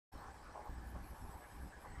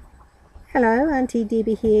Hello, Auntie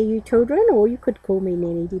Debbie here, you children, or you could call me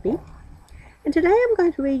Nanny Debbie. And today I'm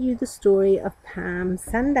going to read you the story of Palm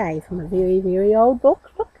Sunday from a very, very old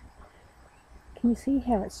book. Look, can you see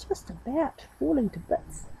how it's just about falling to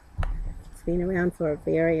bits? It's been around for a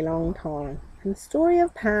very long time. And the story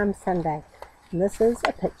of Palm Sunday. And this is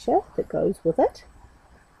a picture that goes with it.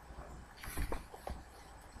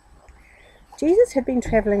 Jesus had been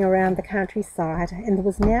travelling around the countryside and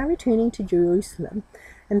was now returning to Jerusalem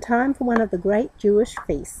in time for one of the great Jewish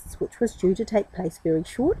feasts, which was due to take place very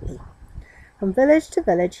shortly. From village to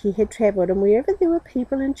village he had travelled, and wherever there were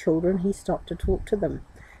people and children he stopped to talk to them,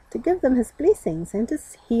 to give them his blessings and to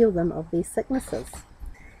heal them of their sicknesses.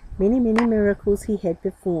 Many, many miracles he had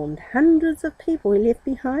performed. Hundreds of people he left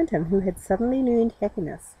behind him who had suddenly learned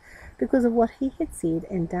happiness because of what he had said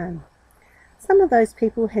and done. Some of those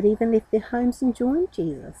people had even left their homes and joined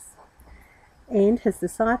Jesus. And his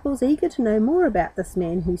disciples, eager to know more about this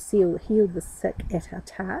man who healed the sick at a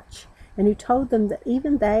touch, and who told them that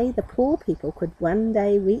even they, the poor people, could one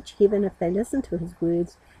day reach heaven if they listened to his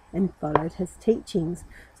words and followed his teachings.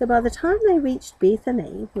 So by the time they reached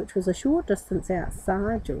Bethany, which was a short distance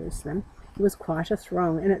outside Jerusalem, it was quite a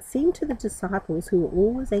throng, and it seemed to the disciples, who were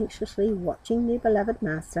always anxiously watching their beloved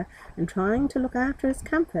master and trying to look after his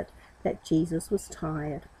comfort, that Jesus was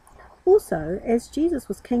tired. Also, as Jesus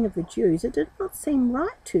was King of the Jews, it did not seem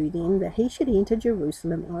right to them that he should enter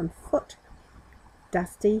Jerusalem on foot,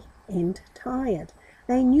 dusty and tired.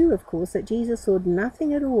 They knew, of course, that Jesus thought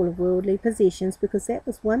nothing at all of worldly possessions, because that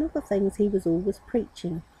was one of the things he was always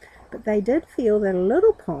preaching. But they did feel that a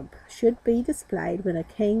little pomp should be displayed when a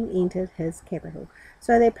king entered his capital.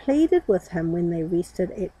 So they pleaded with him when they rested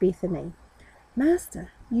at Bethany. "Master,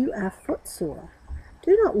 you are footsore.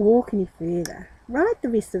 Do not walk any further. Ride the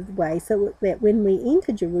rest of the way, so that when we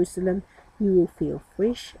enter Jerusalem, you will feel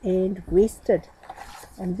fresh and rested."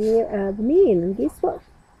 And there are the men, and guess what?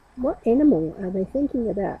 What animal are they thinking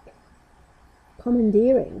about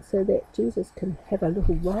commandeering so that Jesus can have a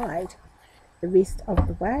little ride the rest of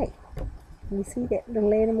the way? Can you see that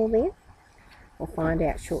little animal there? We'll find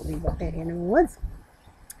out shortly what that animal was.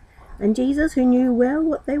 And Jesus, who knew well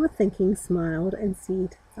what they were thinking, smiled and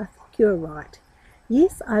said, "I think you're right.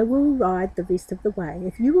 Yes, I will ride the rest of the way.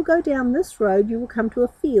 If you will go down this road, you will come to a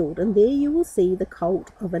field, and there you will see the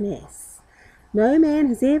colt of an ass. No man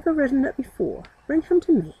has ever ridden it before. Bring him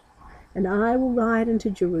to me, and I will ride into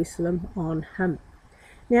Jerusalem on him."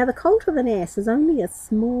 Now the colt of an ass is only a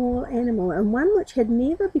small animal, and one which had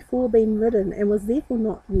never before been ridden and was therefore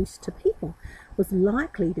not used to people, was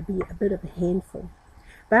likely to be a bit of a handful.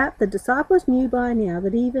 But the disciples knew by now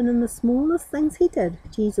that even in the smallest things he did,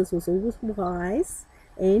 Jesus was always wise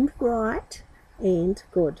and right and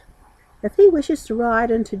good. If he wishes to ride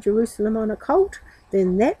into Jerusalem on a colt,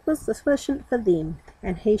 then that was sufficient for them,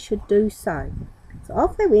 and he should do so. So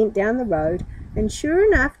off they went down the road, and sure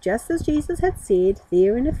enough, just as Jesus had said,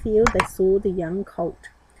 there in a field they saw the young colt.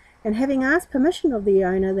 And having asked permission of the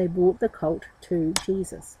owner, they brought the colt to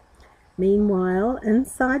Jesus. Meanwhile,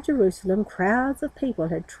 inside Jerusalem, crowds of people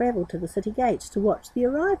had travelled to the city gates to watch the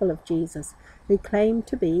arrival of Jesus, who claimed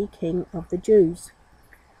to be King of the Jews.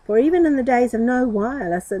 For even in the days of no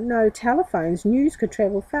wireless and no telephones, news could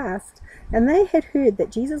travel fast, and they had heard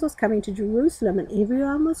that Jesus was coming to Jerusalem, and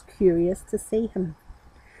everyone was curious to see him.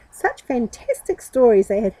 Such fantastic stories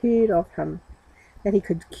they had heard of him, that he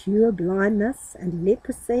could cure blindness and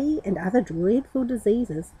leprosy and other dreadful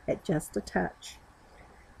diseases at just a touch,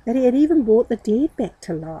 that he had even brought the dead back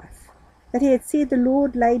to life, that he had said the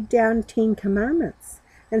Lord laid down 10 commandments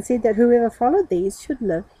and said that whoever followed these should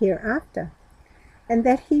live hereafter, and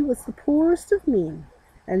that he was the poorest of men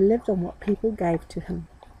and lived on what people gave to him.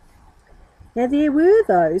 Now there were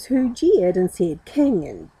those who jeered and said, "King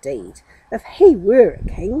indeed! If he were a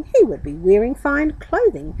king, he would be wearing fine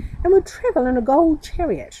clothing and would travel in a gold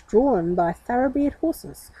chariot drawn by thoroughbred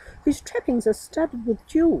horses, whose trappings are studded with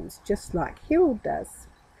jewels, just like Herod does.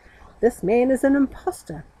 This man is an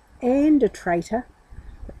impostor and a traitor."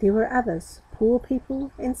 But there were others, poor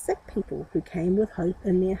people and sick people, who came with hope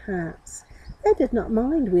in their hearts. They did not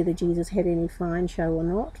mind whether Jesus had any fine show or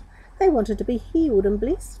not. They wanted to be healed and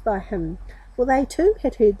blessed by him, for they too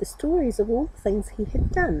had heard the stories of all the things he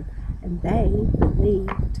had done, and they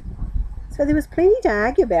believed. So there was plenty to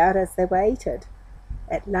argue about as they waited.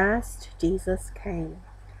 At last Jesus came,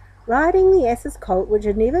 riding the ass's colt, which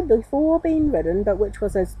had never before been ridden, but which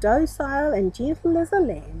was as docile and gentle as a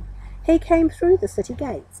lamb. He came through the city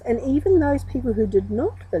gates, and even those people who did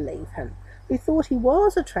not believe him, who thought he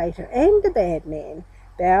was a traitor and a bad man,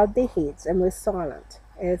 bowed their heads and were silent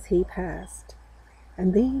as he passed.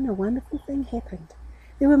 And then a wonderful thing happened.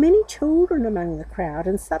 There were many children among the crowd,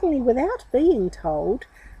 and suddenly, without being told,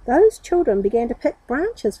 those children began to pick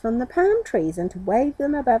branches from the palm trees and to wave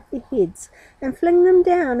them above their heads and fling them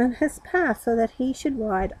down in his path so that he should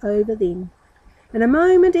ride over them. In a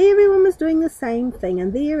moment everyone was doing the same thing,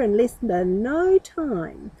 and there, in less than no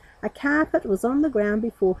time, a carpet was on the ground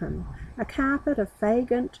before him, a carpet of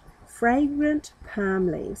fragrant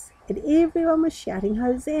palm leaves, and everyone was shouting,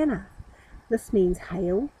 "Hosanna!" This means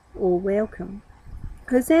hail or welcome.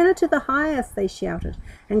 "Hosanna to the highest," they shouted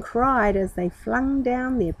and cried as they flung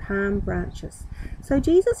down their palm branches. So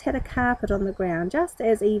Jesus had a carpet on the ground, just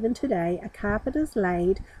as even today a carpet is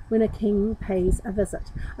laid when a king pays a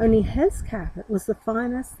visit. Only his carpet was the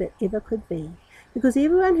finest that ever could be, because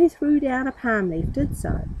everyone who threw down a palm leaf did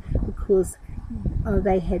so because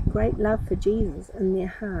they had great love for Jesus in their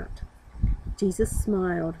heart. Jesus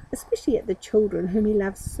smiled, especially at the children whom he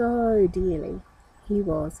loved so dearly. He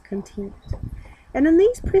was content. And in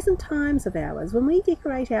these present times of ours, when we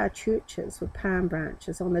decorate our churches with palm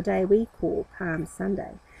branches on the day we call Palm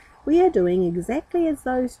Sunday, we are doing exactly as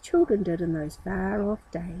those children did in those far-off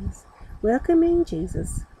days, welcoming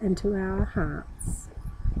Jesus into our hearts.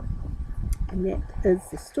 And that is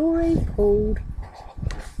the story called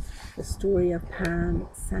The Story of Palm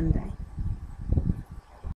Sunday.